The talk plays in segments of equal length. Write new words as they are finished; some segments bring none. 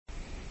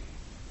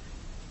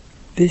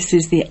This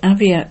is the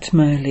Aviat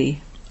Murli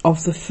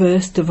of the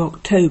 1st of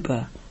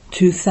October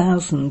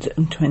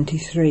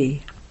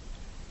 2023.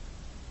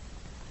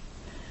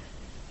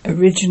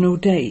 Original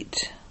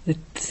date, the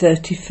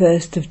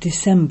 31st of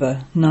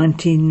December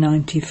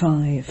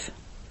 1995.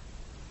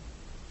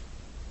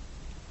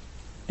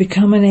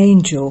 Become an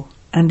angel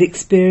and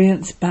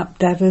experience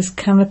Bapdada's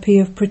canopy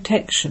of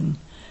protection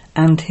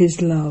and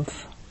his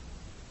love.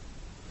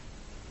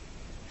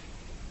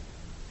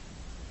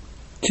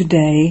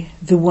 Today,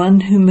 the one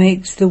who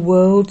makes the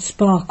world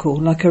sparkle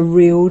like a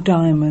real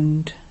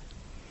diamond,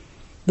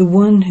 the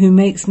one who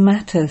makes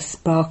matter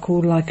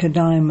sparkle like a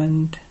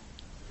diamond,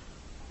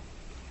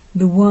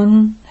 the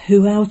one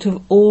who out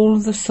of all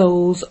the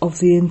souls of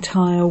the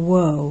entire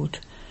world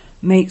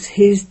makes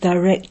his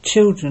direct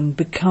children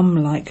become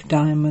like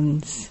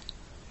diamonds,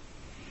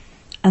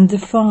 and the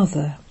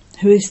Father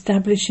who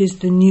establishes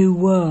the new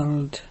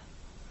world,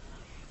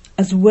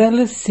 as well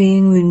as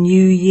seeing the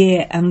new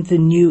year and the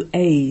new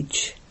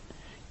age,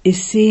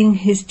 is seeing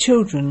his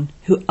children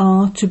who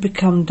are to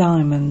become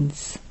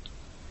diamonds.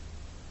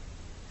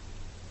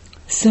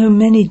 So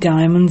many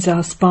diamonds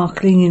are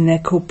sparkling in their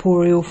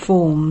corporeal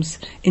forms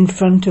in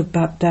front of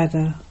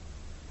Bapdada.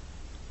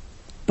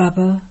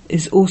 Baba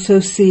is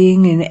also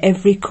seeing in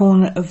every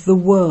corner of the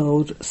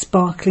world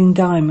sparkling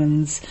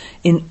diamonds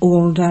in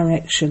all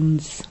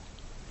directions.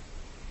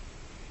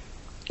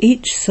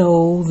 Each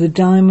soul, the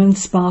diamond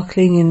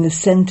sparkling in the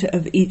centre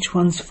of each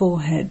one's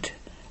forehead,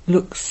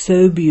 looks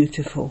so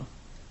beautiful.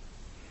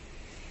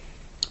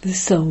 The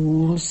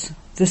souls,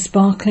 the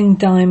sparkling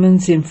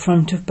diamonds in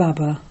front of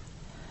Baba,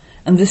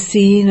 and the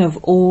scene of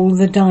all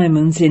the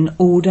diamonds in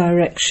all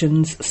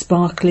directions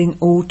sparkling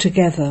all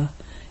together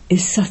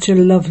is such a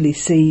lovely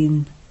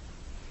scene.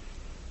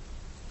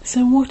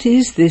 So what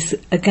is this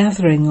a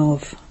gathering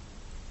of?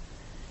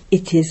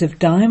 It is of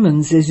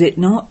diamonds, is it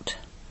not?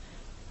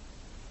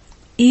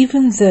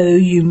 Even though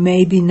you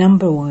may be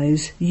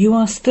number-wise, you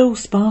are still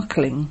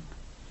sparkling.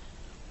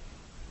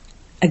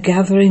 A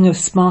gathering of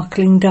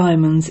sparkling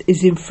diamonds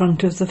is in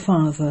front of the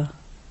Father.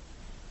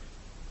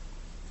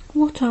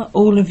 What are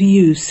all of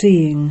you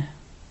seeing?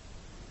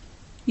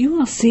 You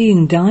are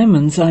seeing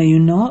diamonds, are you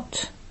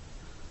not?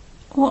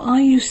 Or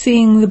are you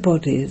seeing the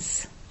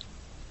bodies?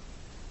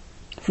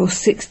 For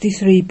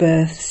 63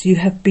 births you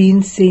have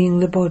been seeing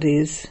the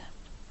bodies.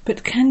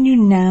 But can you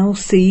now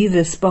see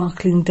the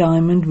sparkling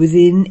diamond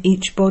within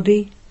each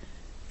body,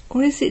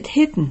 or is it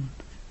hidden?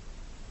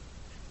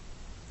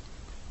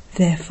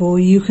 Therefore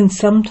you can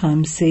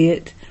sometimes see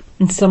it,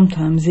 and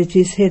sometimes it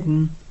is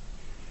hidden.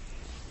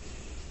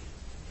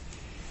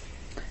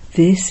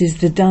 This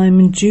is the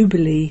Diamond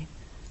Jubilee.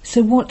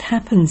 So what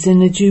happens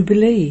in a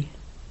Jubilee?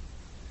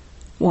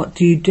 What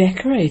do you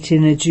decorate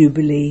in a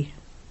Jubilee?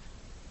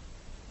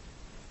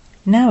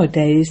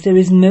 Nowadays there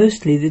is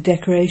mostly the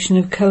decoration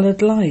of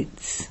coloured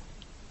lights.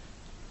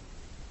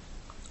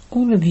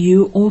 All of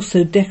you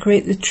also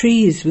decorate the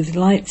trees with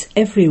lights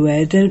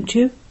everywhere, don't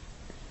you?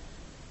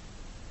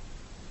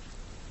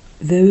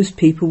 Those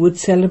people would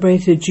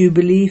celebrate a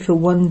Jubilee for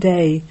one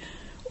day,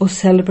 or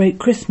celebrate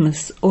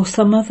Christmas or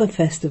some other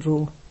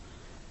festival.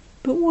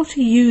 But what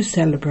are you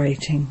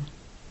celebrating?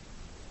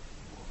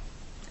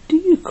 Do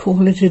you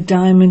call it a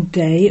diamond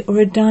day or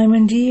a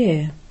diamond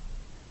year?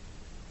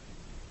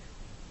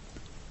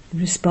 The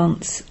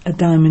response, a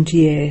diamond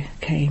year,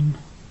 came.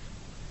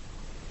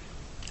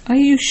 Are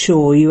you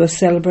sure you are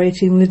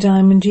celebrating the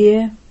diamond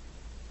year?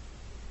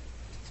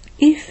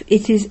 If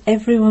it is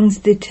everyone's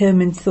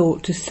determined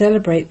thought to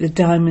celebrate the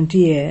diamond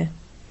year,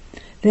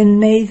 then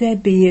may there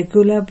be a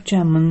gulab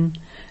jamun,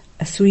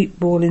 a sweet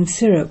ball in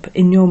syrup,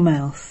 in your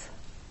mouth.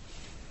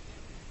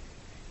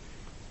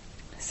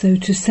 So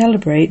to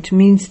celebrate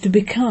means to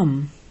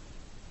become.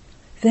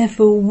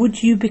 Therefore,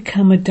 would you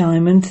become a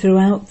diamond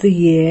throughout the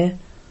year,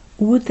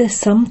 or would there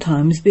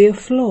sometimes be a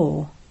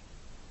flaw?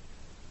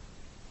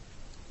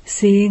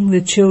 Seeing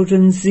the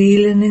children's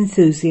zeal and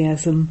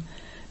enthusiasm,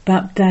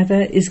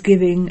 Bapdada is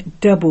giving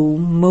double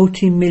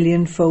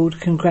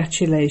multi-million-fold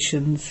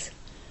congratulations.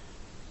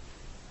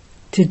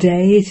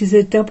 Today it is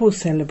a double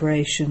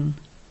celebration.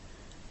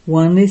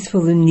 One is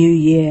for the new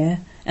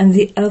year and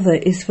the other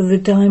is for the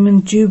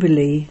Diamond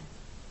Jubilee.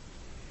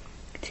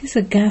 It is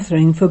a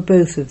gathering for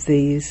both of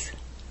these.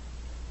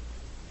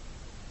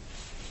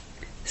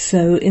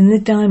 So in the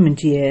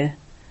Diamond Year,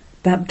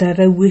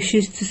 Bapdada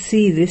wishes to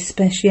see this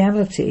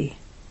speciality,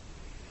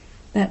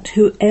 that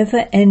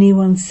whoever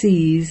anyone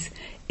sees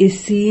is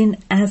seen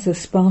as a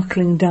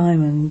sparkling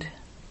diamond,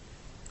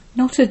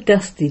 not a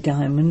dusty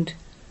diamond,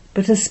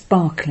 but a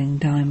sparkling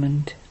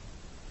diamond.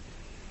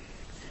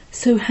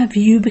 So have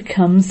you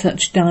become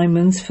such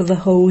diamonds for the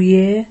whole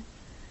year?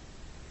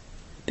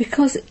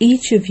 Because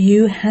each of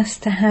you has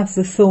to have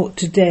the thought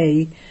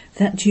today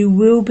that you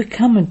will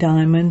become a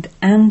diamond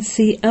and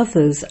see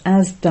others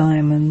as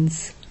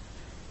diamonds.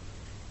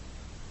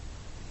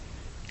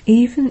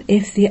 Even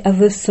if the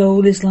other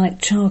soul is like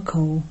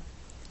charcoal,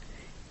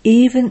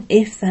 even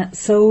if that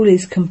soul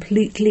is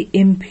completely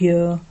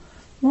impure,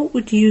 what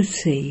would you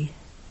see?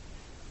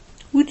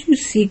 Would you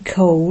see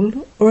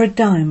coal or a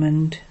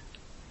diamond?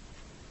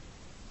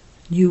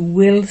 You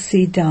will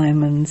see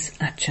diamonds,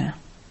 Acha.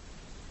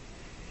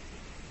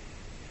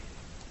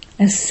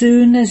 As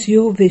soon as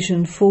your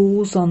vision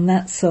falls on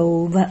that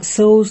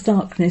soul's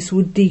darkness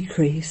would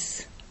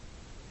decrease.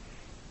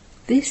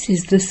 This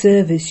is the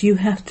service you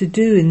have to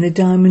do in the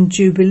Diamond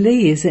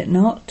Jubilee, is it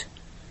not?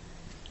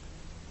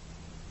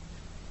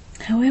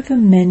 However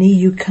many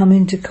you come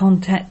into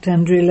contact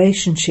and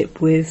relationship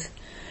with,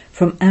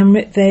 from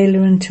Amrit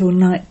Vela until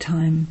night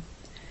time,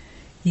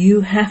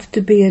 you have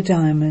to be a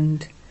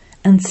diamond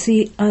and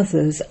see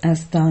others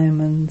as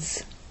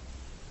diamonds.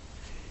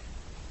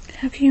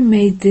 Have you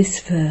made this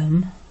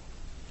firm?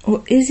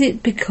 Or is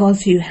it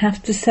because you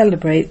have to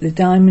celebrate the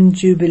Diamond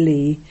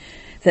Jubilee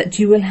that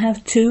you will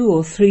have 2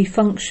 or 3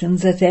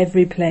 functions at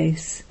every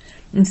place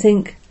and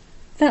think,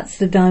 that's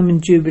the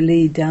Diamond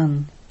Jubilee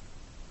done?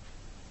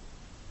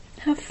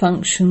 Have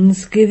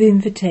functions, give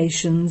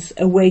invitations,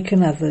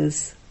 awaken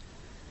others.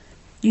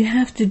 You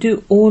have to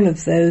do all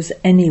of those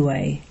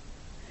anyway,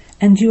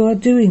 and you are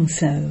doing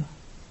so.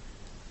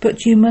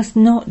 But you must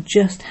not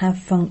just have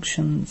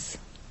functions.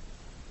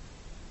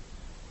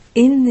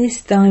 In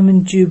this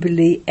Diamond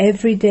Jubilee,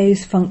 every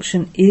day's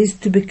function is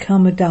to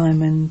become a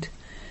diamond,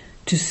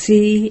 to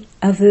see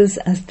others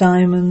as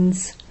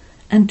diamonds,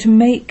 and to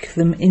make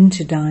them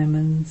into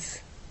diamonds.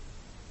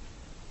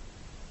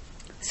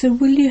 So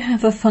will you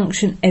have a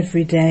function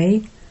every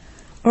day,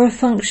 or a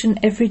function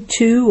every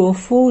 2 or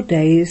 4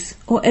 days,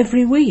 or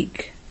every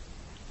week?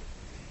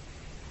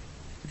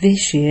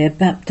 This year,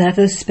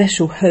 Bapdada's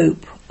special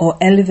hope, or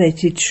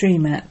elevated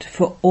Srimat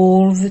for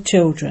all the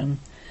children,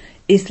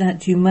 is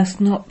that you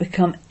must not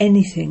become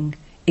anything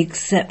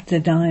except a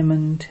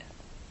diamond.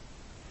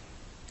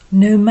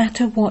 No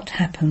matter what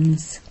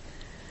happens,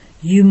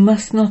 you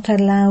must not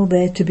allow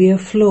there to be a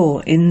flaw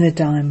in the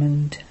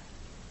diamond.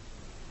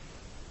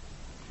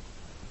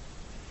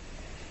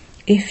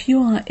 If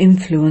you are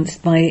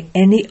influenced by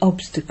any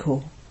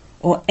obstacle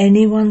or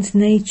anyone's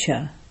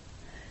nature,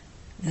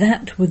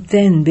 that would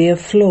then be a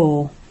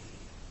flaw.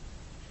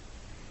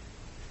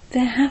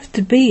 There have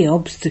to be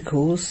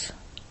obstacles.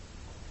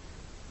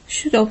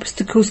 Should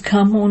obstacles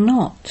come or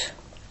not?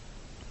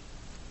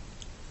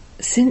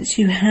 Since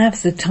you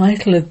have the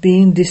title of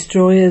being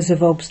destroyers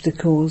of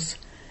obstacles,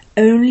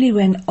 only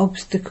when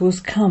obstacles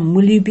come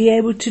will you be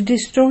able to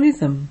destroy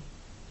them.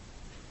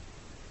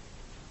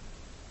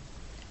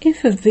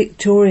 If a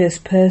victorious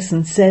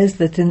person says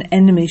that an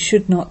enemy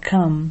should not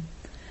come,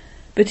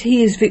 but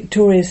he is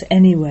victorious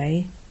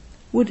anyway,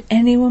 would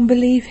anyone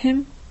believe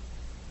him?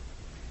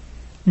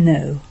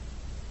 No.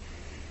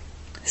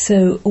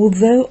 So,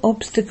 although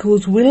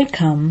obstacles will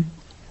come,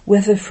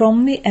 whether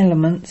from the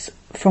elements,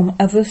 from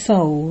other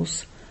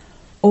souls,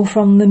 or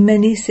from the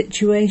many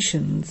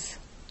situations,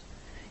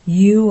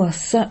 you are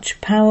such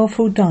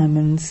powerful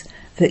diamonds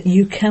that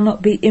you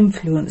cannot be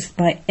influenced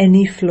by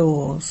any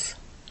flaws.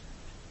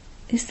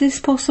 Is this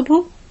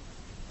possible?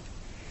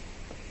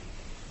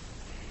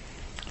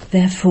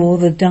 Therefore,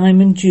 the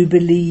Diamond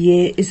Jubilee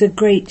year is a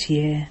great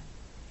year.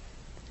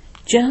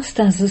 Just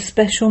as a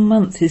special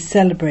month is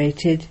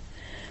celebrated,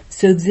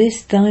 so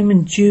this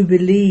Diamond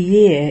Jubilee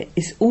year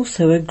is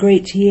also a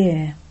great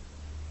year.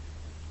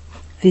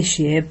 This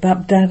year,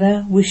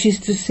 Bapdada wishes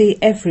to see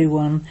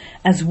everyone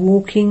as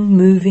walking,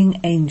 moving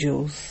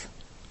angels.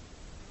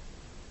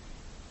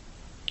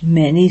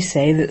 Many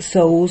say that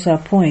souls are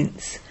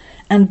points,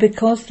 and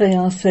because they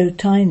are so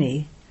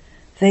tiny,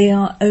 they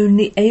are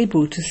only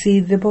able to see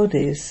the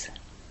bodies.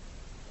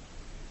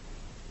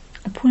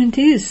 A point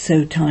is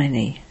so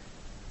tiny.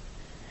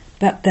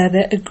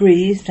 Bapdada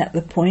agrees that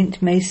the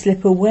point may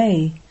slip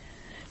away,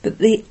 but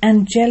the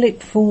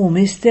angelic form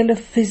is still a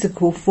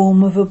physical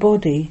form of a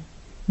body,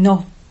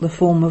 not the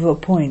form of a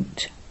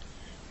point.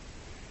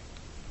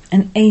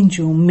 An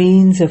angel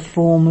means a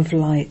form of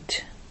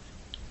light.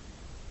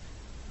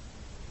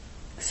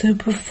 So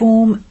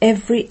perform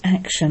every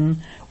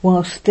action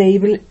while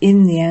stable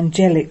in the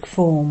angelic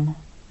form.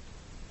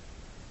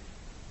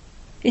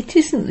 It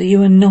isn't that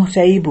you are not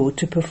able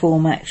to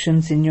perform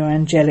actions in your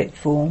angelic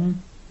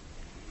form.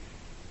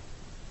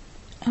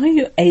 Are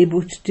you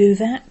able to do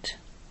that?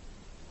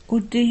 Or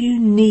do you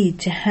need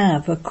to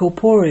have a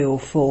corporeal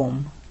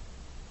form?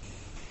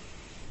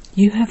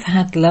 You have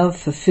had love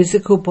for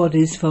physical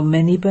bodies for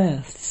many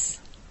births.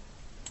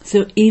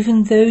 So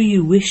even though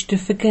you wish to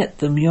forget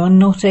them, you are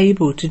not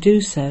able to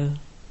do so.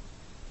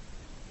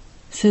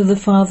 So the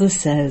Father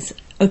says,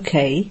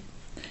 okay,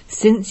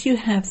 since you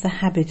have the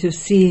habit of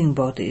seeing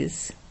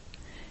bodies,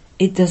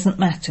 it doesn't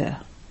matter.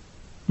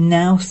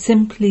 Now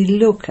simply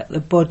look at the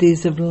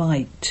bodies of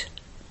light.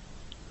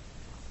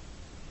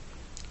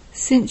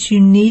 Since you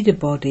need a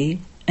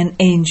body, an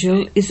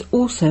angel is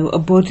also a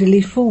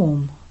bodily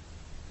form.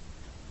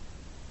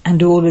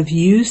 And all of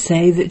you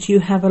say that you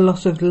have a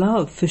lot of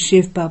love for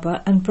Shiv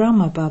Baba and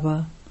Brahma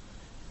Baba.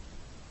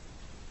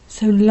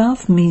 So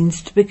love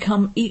means to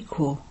become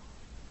equal.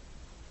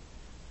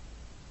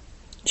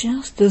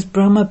 Just as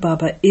Brahma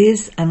Baba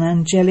is an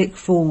angelic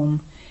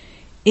form,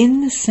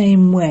 in the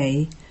same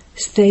way,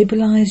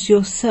 stabilize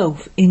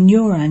yourself in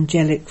your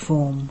angelic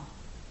form,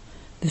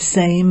 the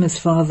same as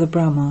Father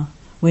Brahma,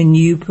 when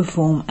you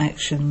perform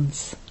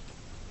actions.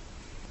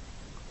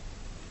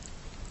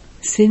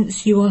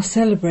 Since you are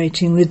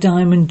celebrating the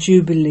Diamond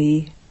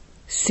Jubilee,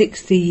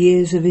 60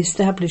 years of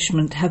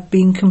establishment have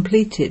been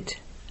completed.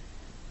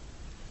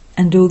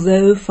 And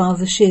although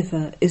Father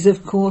Shiva is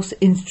of course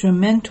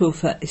instrumental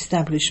for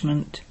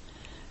establishment,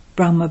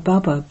 Brahma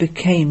Baba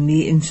became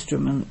the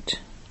instrument.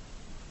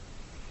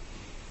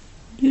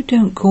 You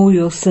don't call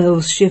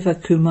yourselves Shiva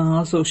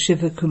Kumars or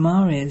Shiva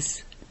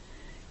Kumaris.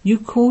 You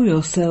call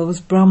yourselves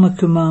Brahma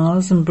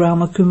Kumars and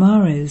Brahma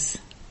Kumaris.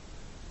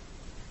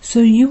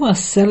 So you are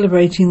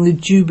celebrating the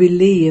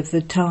jubilee of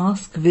the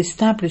task of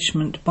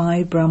establishment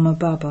by Brahma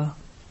Baba.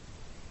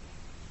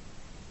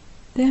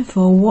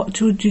 Therefore,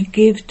 what would you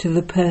give to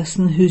the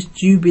person whose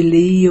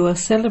jubilee you are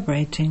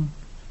celebrating?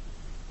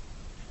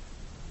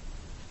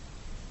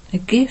 A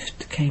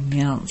gift, came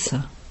the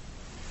answer.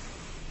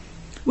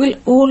 Will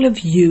all of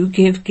you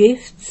give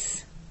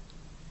gifts?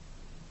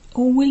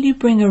 Or will you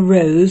bring a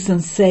rose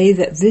and say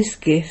that this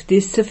gift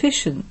is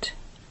sufficient?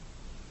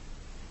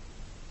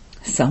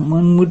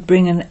 Someone would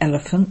bring an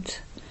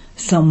elephant,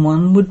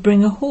 someone would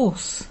bring a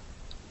horse,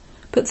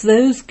 but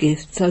those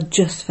gifts are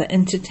just for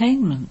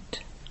entertainment.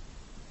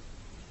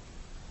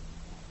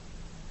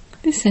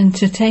 This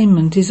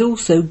entertainment is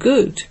also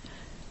good.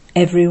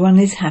 Everyone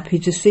is happy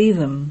to see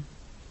them.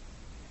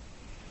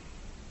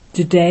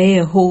 Today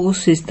a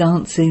horse is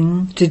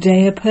dancing,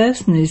 today a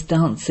person is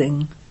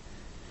dancing.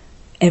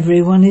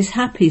 Everyone is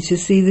happy to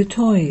see the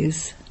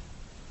toys.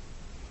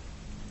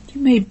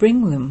 You may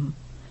bring them,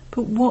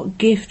 but what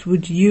gift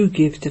would you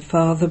give to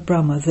Father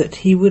Brahma that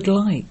he would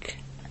like?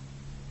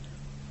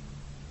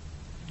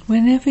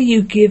 Whenever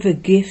you give a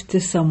gift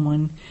to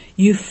someone,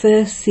 you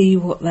first see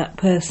what that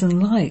person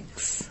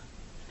likes.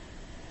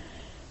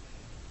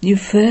 You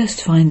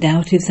first find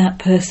out if that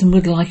person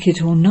would like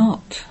it or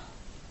not.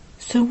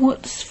 So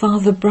what does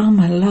Father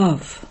Brahma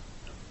love?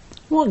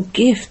 What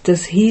gift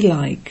does he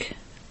like?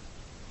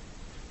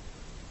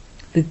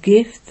 The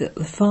gift that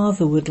the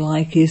Father would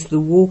like is the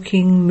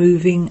walking,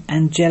 moving,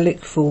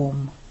 angelic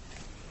form.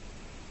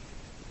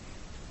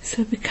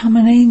 So become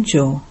an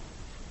angel.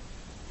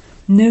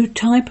 No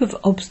type of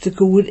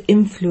obstacle would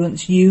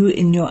influence you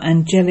in your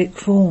angelic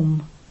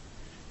form.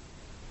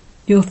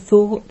 Your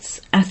thoughts,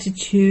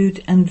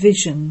 attitude and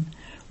vision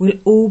will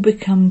all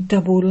become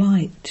double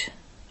light.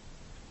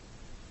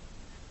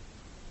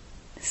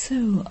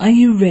 So, are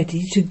you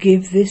ready to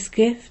give this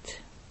gift?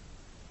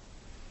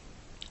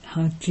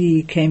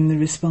 Haji, came the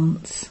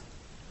response.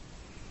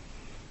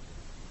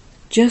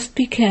 Just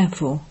be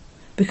careful,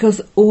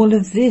 because all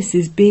of this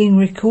is being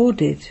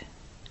recorded.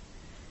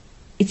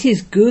 It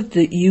is good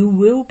that you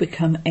will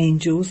become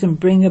angels and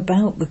bring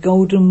about the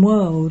golden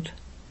world.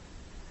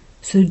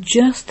 So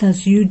just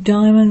as you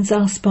diamonds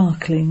are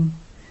sparkling,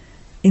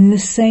 in the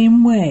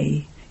same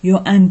way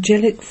your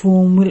angelic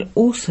form will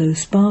also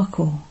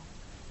sparkle.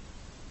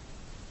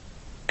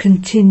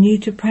 Continue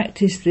to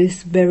practice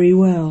this very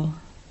well.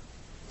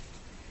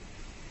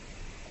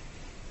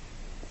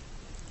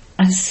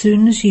 As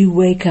soon as you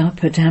wake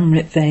up at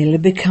Amrit Vela,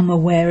 become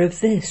aware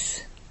of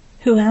this.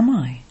 Who am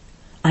I?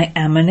 I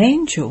am an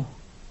angel.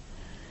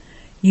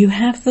 You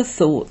have the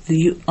thought that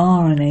you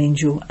are an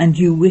angel and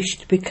you wish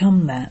to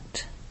become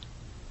that.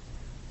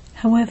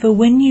 However,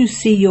 when you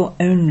see your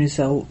own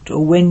result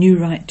or when you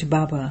write to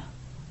Baba,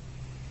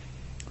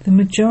 the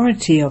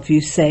majority of you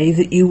say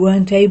that you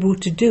weren't able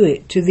to do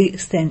it to the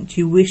extent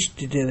you wished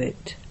to do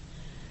it.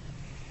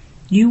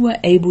 You were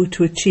able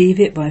to achieve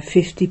it by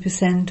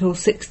 50% or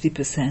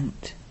 60%.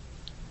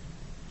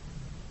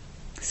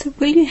 So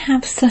will you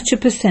have such a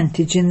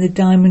percentage in the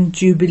Diamond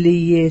Jubilee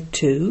year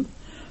too,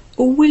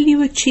 or will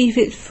you achieve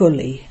it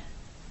fully?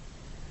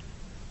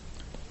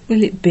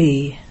 Will it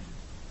be?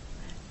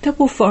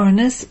 Double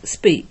foreigners,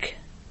 speak.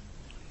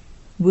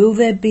 Will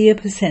there be a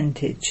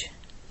percentage?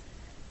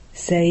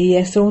 Say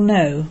yes or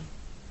no.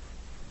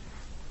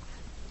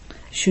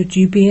 Should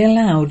you be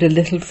allowed a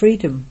little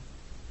freedom?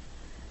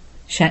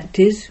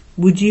 Shaktis,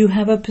 would you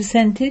have a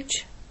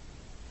percentage?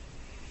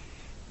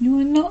 You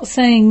are not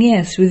saying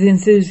yes with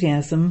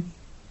enthusiasm.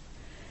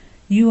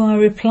 You are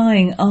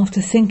replying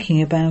after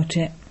thinking about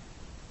it.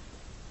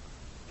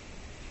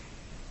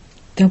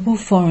 Double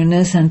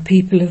foreigners and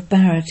people of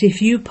Bharat,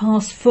 if you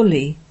pass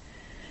fully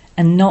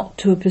and not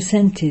to a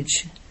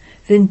percentage,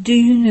 then do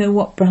you know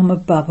what Brahma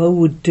Baba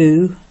would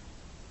do?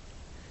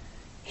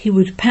 He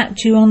would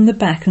pat you on the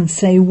back and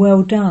say,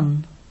 well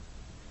done.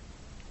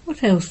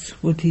 What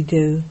else would he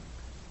do?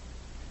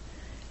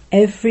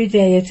 Every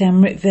day at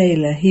Amrit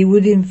Vela he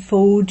would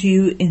enfold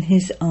you in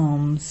his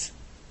arms.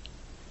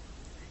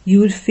 You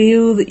would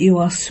feel that you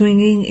are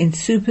swinging in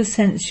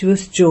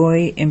supersensuous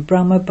joy in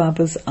Brahma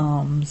Baba's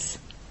arms.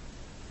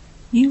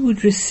 You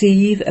would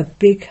receive a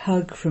big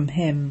hug from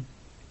him.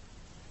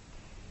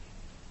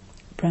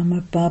 Brahma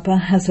Baba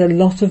has a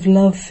lot of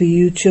love for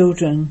you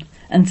children,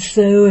 and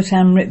so at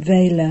Amrit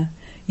Vela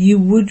you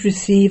would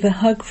receive a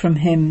hug from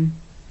him.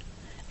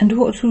 And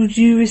what would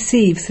you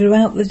receive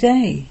throughout the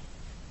day?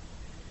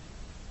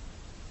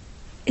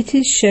 It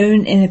is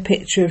shown in a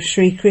picture of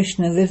Sri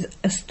Krishna that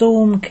a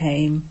storm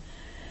came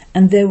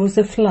and there was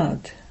a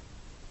flood.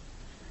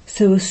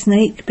 So a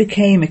snake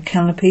became a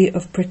canopy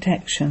of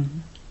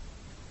protection.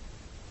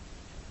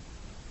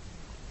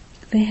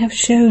 They have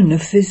shown a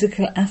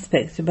physical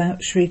aspect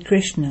about Sri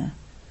Krishna,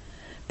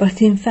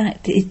 but in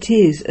fact it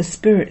is a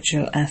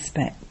spiritual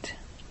aspect.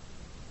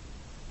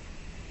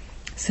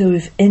 So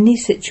if any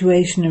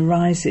situation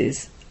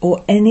arises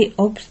or any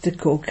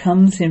obstacle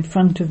comes in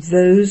front of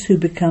those who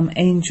become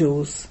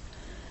angels,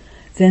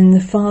 then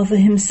the Father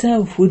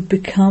himself would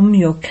become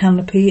your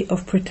canopy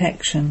of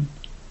protection.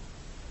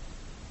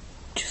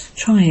 Just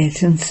try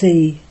it and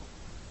see.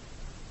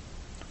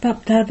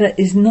 Bapdada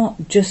is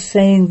not just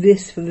saying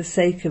this for the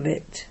sake of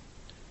it.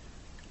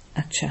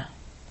 Acha.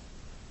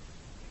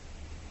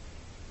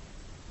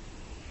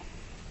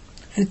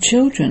 The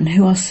children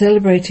who are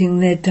celebrating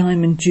their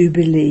Diamond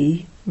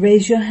Jubilee,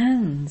 raise your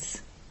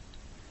hands.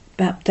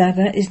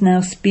 Bapdada is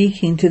now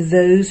speaking to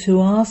those who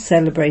are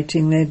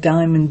celebrating their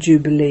Diamond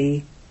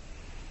Jubilee.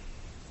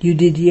 You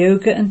did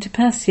yoga and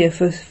tapasya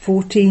for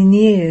 14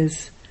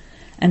 years,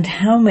 and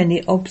how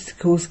many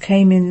obstacles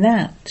came in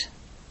that?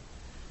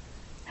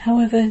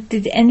 However,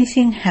 did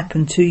anything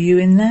happen to you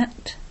in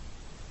that?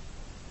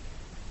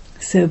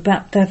 So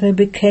Bapdada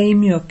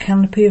became your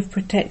canopy of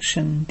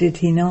protection, did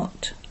he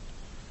not?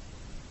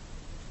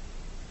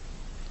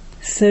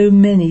 So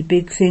many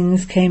big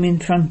things came in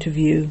front of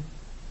you.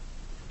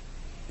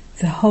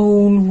 The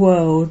whole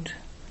world,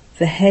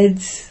 the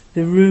heads,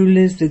 the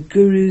rulers, the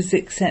gurus,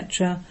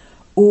 etc.,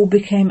 all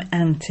became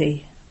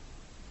anti,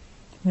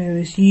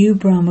 whereas you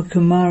Brahma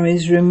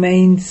Kumaris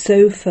remained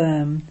so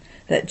firm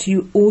that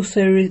you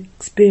also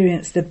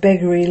experienced the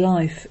beggarly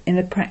life in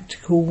a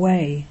practical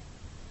way.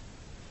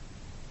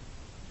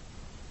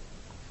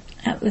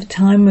 At the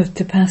time of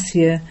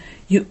tapasya,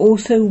 you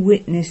also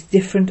witnessed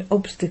different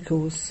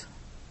obstacles.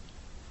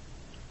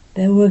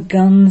 There were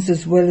guns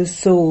as well as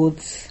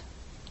swords.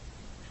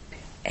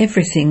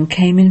 Everything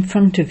came in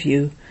front of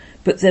you,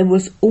 but there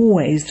was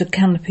always the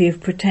canopy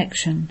of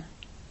protection.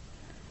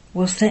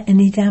 Was there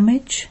any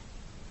damage?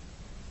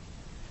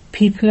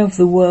 People of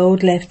the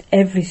world left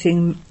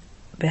everything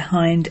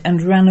behind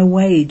and ran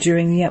away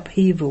during the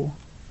upheaval.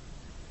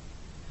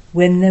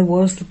 When there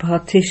was the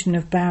partition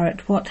of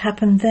Bharat, what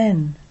happened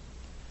then?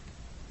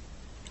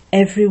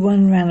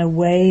 Everyone ran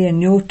away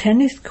and your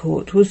tennis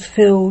court was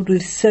filled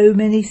with so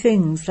many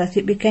things that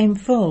it became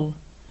full.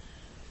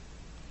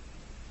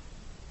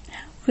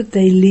 How could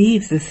they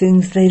leave the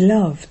things they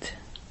loved?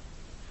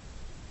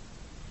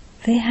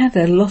 They had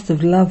a lot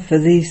of love for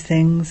these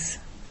things.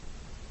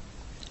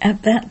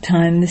 At that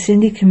time the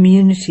Sindhi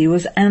community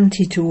was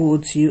anti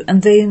towards you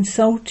and they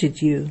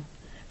insulted you,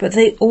 but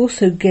they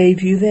also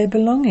gave you their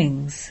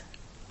belongings.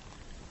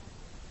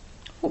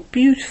 What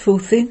beautiful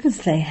things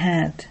they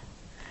had.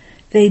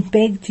 They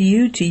begged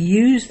you to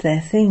use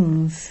their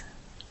things.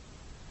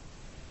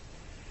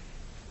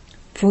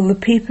 For the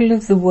people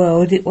of the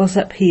world it was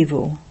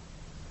upheaval,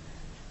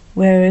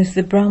 whereas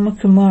the Brahma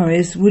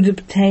Kumaris would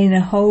obtain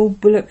a whole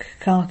bullock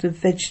cart of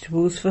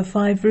vegetables for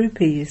 5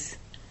 rupees.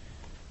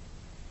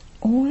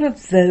 All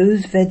of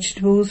those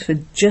vegetables for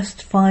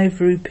just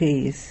 5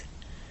 rupees.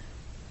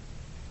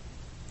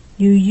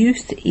 You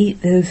used to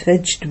eat those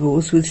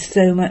vegetables with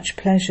so much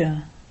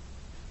pleasure.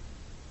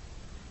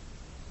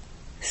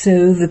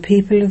 So the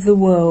people of the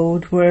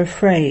world were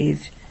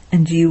afraid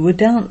and you were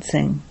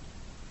dancing.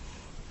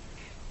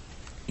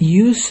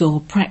 You saw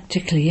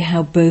practically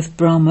how both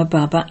Brahma,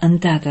 Baba and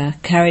Dada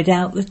carried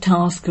out the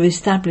task of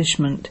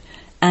establishment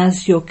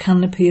as your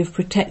canopy of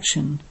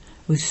protection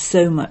with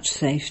so much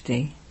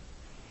safety.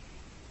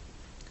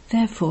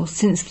 Therefore,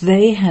 since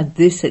they had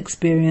this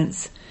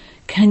experience,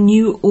 can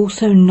you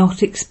also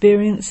not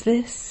experience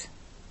this?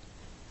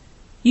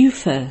 You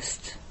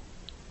first.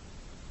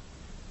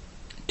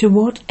 To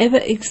whatever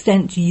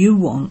extent you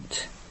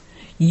want,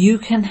 you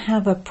can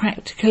have a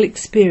practical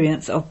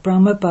experience of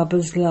Brahma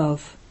Baba's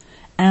love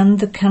and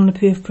the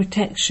canopy of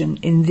protection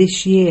in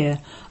this year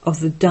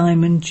of the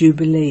Diamond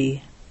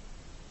Jubilee.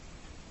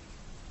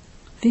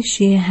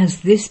 This year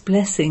has this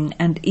blessing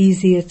and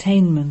easy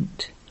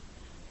attainment.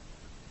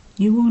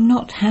 You will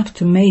not have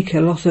to make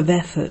a lot of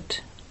effort.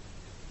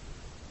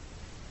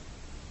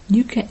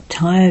 You get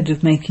tired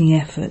of making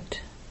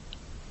effort.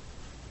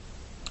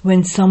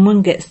 When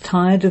someone gets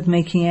tired of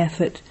making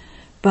effort,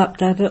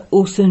 Bapdada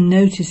also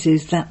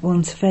notices that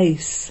one's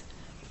face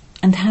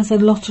and has a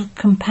lot of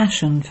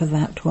compassion for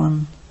that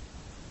one.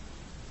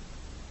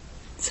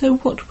 So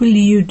what will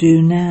you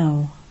do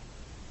now?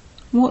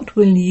 What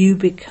will you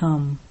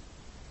become?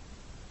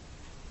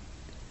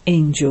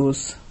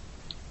 Angels.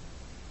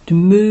 To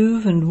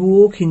move and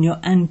walk in your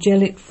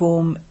angelic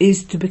form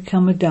is to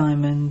become a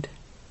diamond.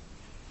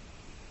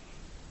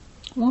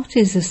 What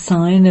is a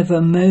sign of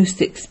a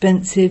most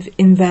expensive,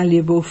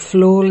 invaluable,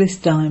 flawless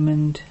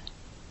diamond?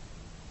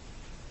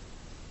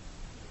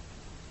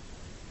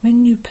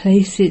 When you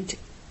place it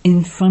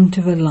in front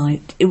of a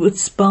light, it would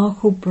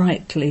sparkle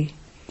brightly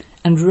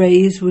and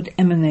rays would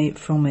emanate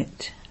from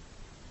it.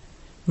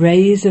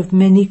 Rays of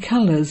many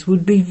colours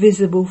would be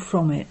visible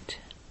from it.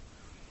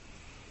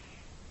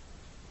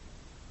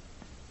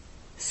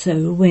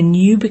 So when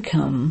you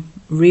become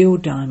real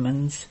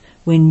diamonds,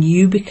 when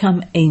you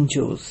become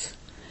angels,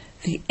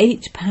 the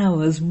 8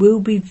 powers will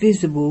be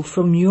visible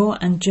from your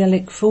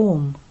angelic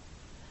form.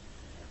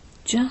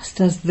 Just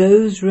as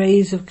those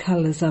rays of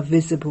colours are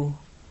visible,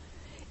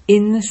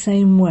 in the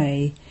same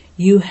way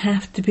you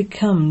have to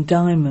become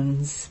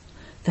diamonds,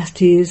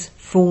 that is,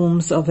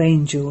 forms of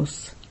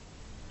angels.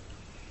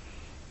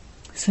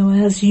 So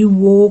as you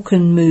walk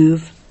and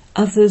move,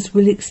 others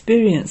will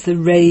experience the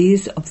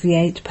rays of the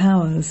 8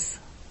 powers.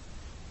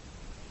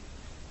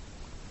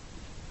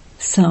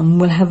 Some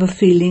will have a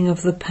feeling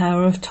of the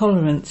power of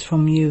tolerance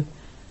from you.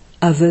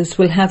 Others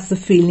will have the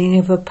feeling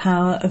of a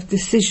power of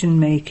decision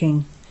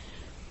making.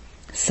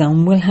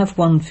 Some will have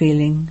one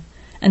feeling,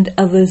 and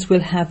others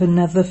will have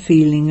another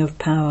feeling of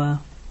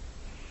power.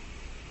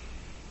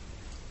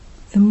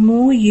 The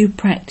more you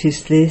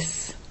practice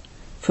this,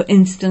 for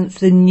instance,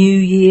 the new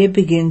year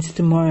begins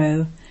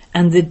tomorrow,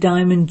 and the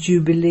Diamond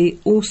Jubilee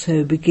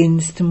also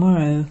begins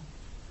tomorrow.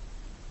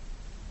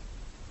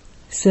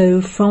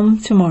 So from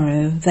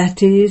tomorrow,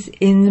 that is,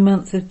 in the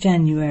month of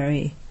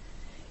January,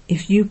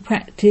 if you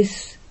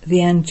practice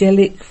the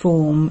angelic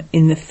form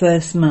in the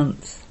first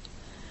month,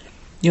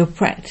 your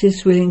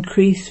practice will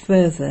increase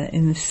further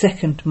in the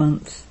second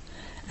month,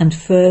 and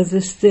further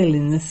still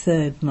in the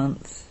third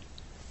month.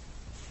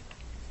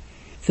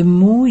 The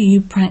more you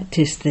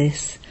practice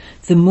this,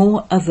 the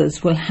more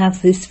others will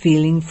have this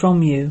feeling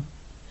from you.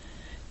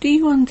 Do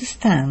you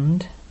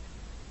understand?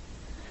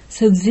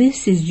 So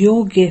this is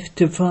your gift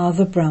to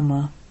Father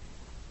Brahma.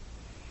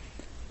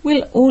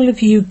 Will all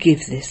of you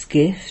give this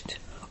gift,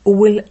 or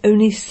will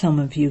only some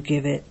of you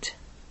give it?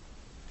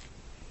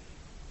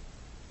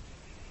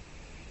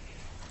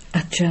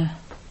 Acha,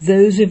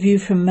 those of you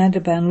from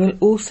Madhaban will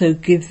also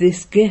give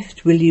this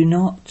gift, will you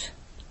not?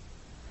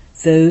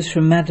 Those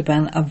from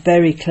Madhaban are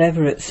very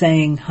clever at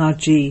saying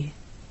Haji.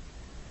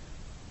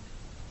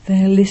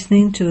 They are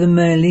listening to the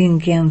Murli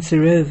and Gyan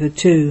Sarovar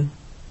too.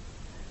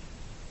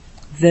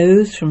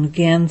 Those from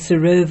Gyan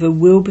Sarovar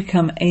will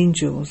become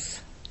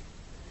angels,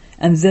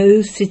 and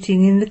those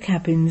sitting in the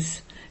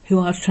cabins who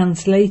are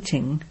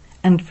translating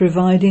and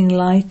providing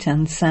light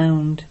and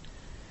sound,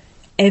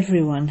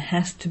 everyone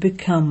has to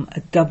become a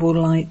double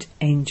light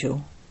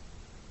angel.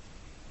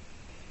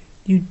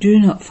 You do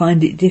not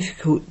find it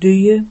difficult, do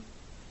you?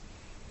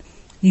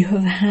 You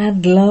have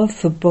had love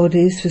for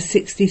bodies for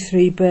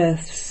 63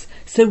 births,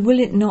 so will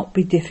it not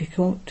be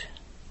difficult?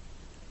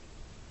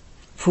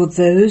 For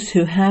those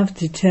who have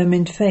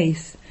determined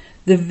faith,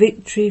 the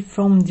victory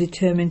from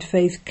determined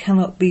faith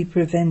cannot be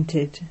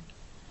prevented.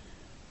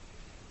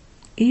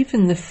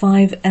 Even the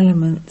 5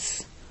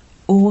 elements,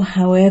 or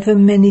however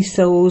many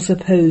souls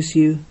oppose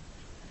you,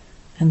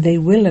 and they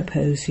will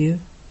oppose you,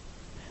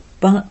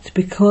 but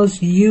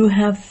because you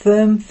have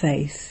firm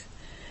faith,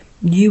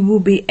 you will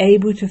be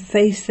able to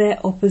face their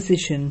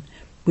opposition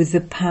with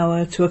the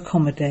power to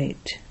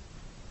accommodate.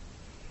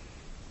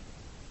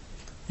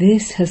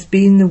 This has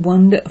been the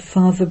wonder of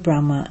Father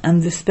Brahma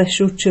and the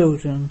special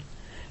children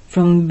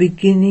from the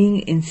beginning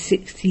in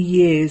 60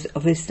 years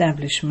of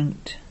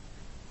establishment.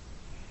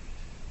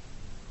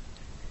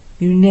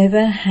 You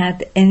never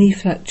had any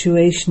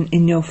fluctuation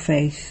in your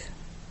faith.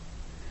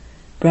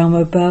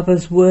 Brahma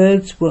Baba's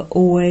words were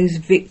always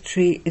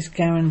victory is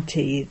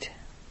guaranteed.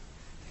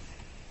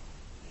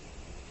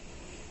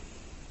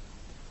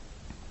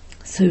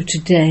 So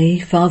today,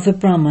 Father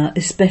Brahma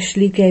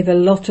especially gave a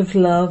lot of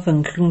love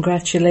and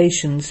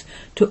congratulations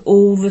to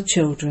all the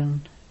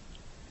children.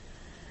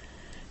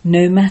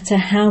 No matter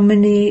how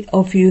many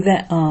of you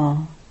there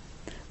are,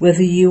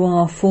 whether you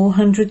are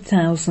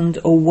 400,000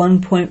 or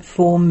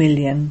 1.4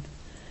 million,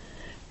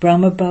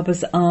 Brahma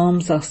Baba's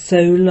arms are so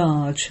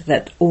large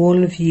that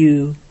all of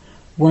you,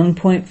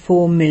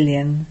 1.4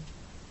 million,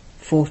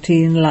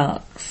 14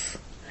 lakhs,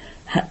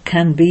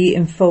 can be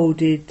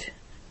enfolded,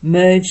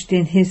 merged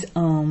in his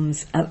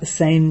arms at the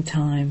same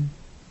time.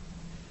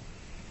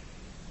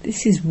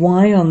 This is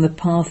why on the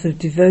path of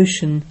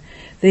devotion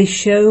they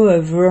show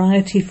a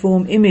variety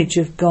form image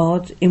of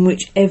God in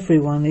which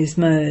everyone is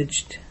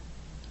merged.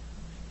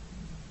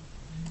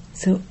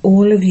 So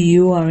all of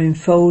you are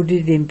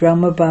enfolded in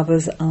Brahma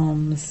Baba's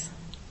arms.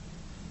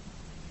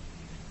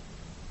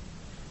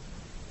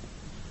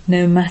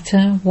 No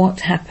matter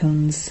what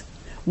happens,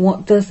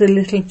 what does the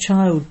little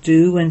child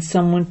do when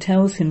someone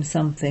tells him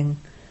something,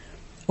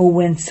 or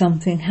when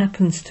something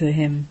happens to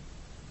him?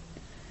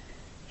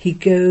 He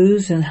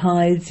goes and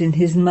hides in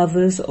his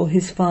mother's or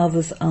his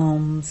father's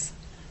arms.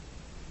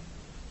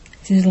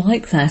 It is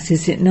like that,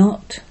 is it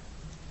not?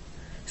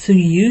 So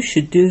you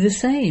should do the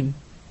same.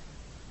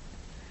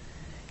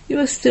 You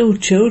are still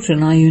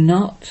children, are you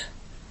not?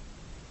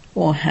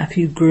 Or have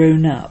you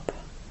grown up?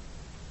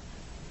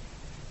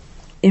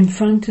 In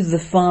front of the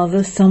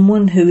Father,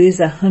 someone who is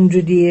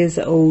 100 years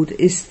old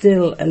is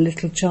still a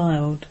little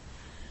child.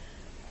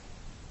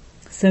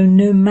 So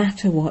no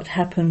matter what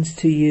happens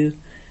to you,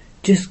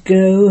 just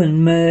go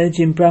and merge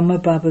in Brahma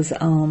Baba's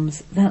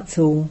arms, that's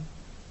all.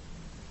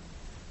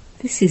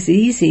 This is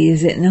easy,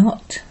 is it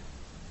not?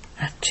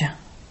 Acha.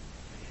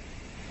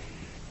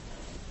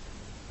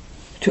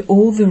 To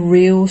all the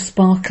real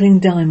sparkling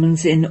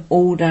diamonds in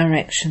all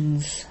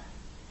directions.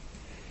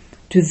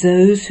 To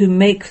those who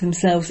make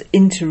themselves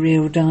into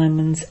real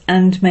diamonds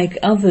and make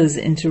others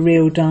into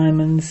real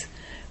diamonds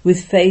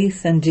with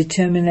faith and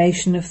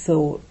determination of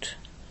thought.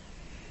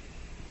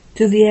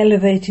 To the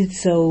elevated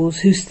souls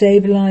who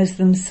stabilize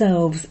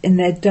themselves in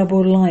their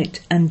double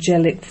light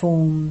angelic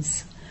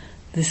forms,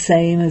 the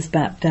same as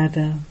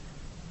Bapdada.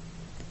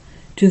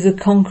 To the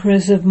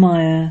conquerors of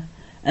Maya,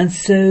 and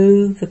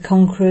so the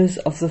conquerors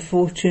of the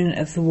fortune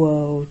of the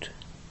world,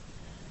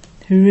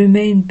 who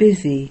remain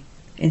busy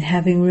in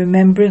having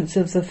remembrance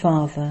of the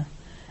Father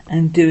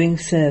and doing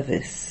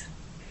service.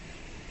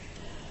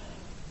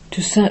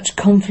 To such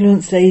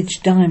confluence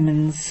age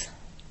diamonds,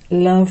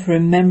 love,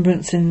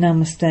 remembrance and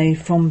namaste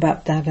from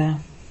Bapdada.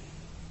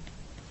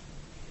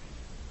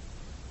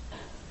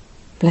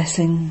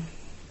 Blessing.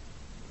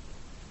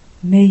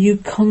 May you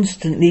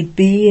constantly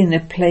be in a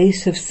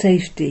place of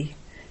safety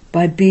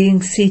by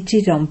being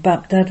seated on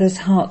Bapdada's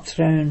heart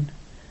throne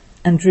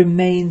and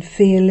remain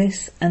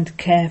fearless and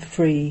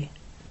carefree.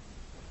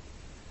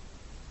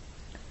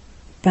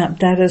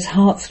 Bapdada's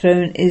heart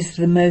throne is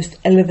the most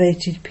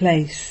elevated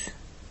place.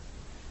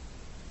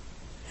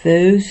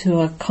 Those who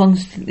are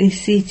constantly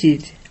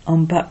seated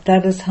on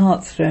Bapdada's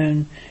heart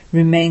throne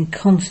remain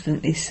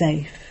constantly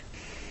safe.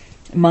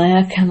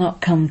 Maya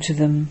cannot come to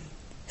them.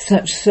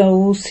 Such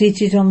souls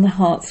seated on the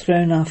heart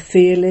throne are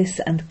fearless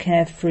and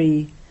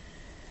carefree.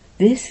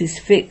 This is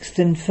fixed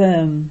and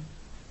firm.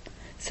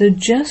 So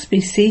just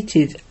be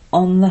seated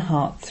on the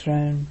heart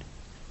throne.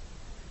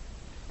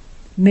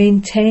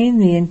 Maintain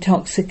the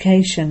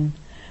intoxication.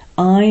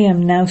 I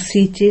am now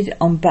seated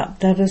on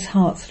Bapdada's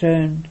heart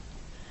throne,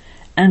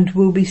 and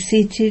will be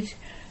seated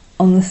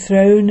on the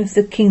throne of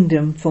the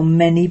kingdom for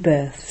many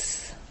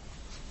births.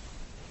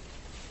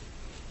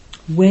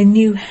 When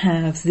you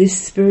have this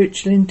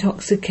spiritual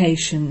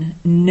intoxication,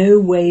 no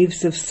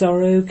waves of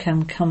sorrow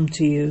can come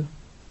to you.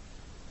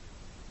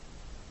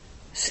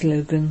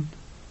 Slogan.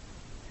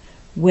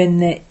 When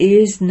there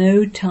is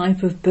no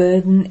type of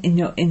burden in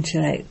your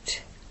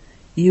intellect,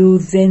 you will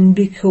then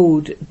be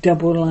called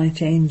double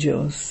light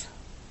angels.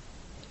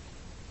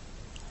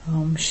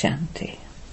 Om Shanti.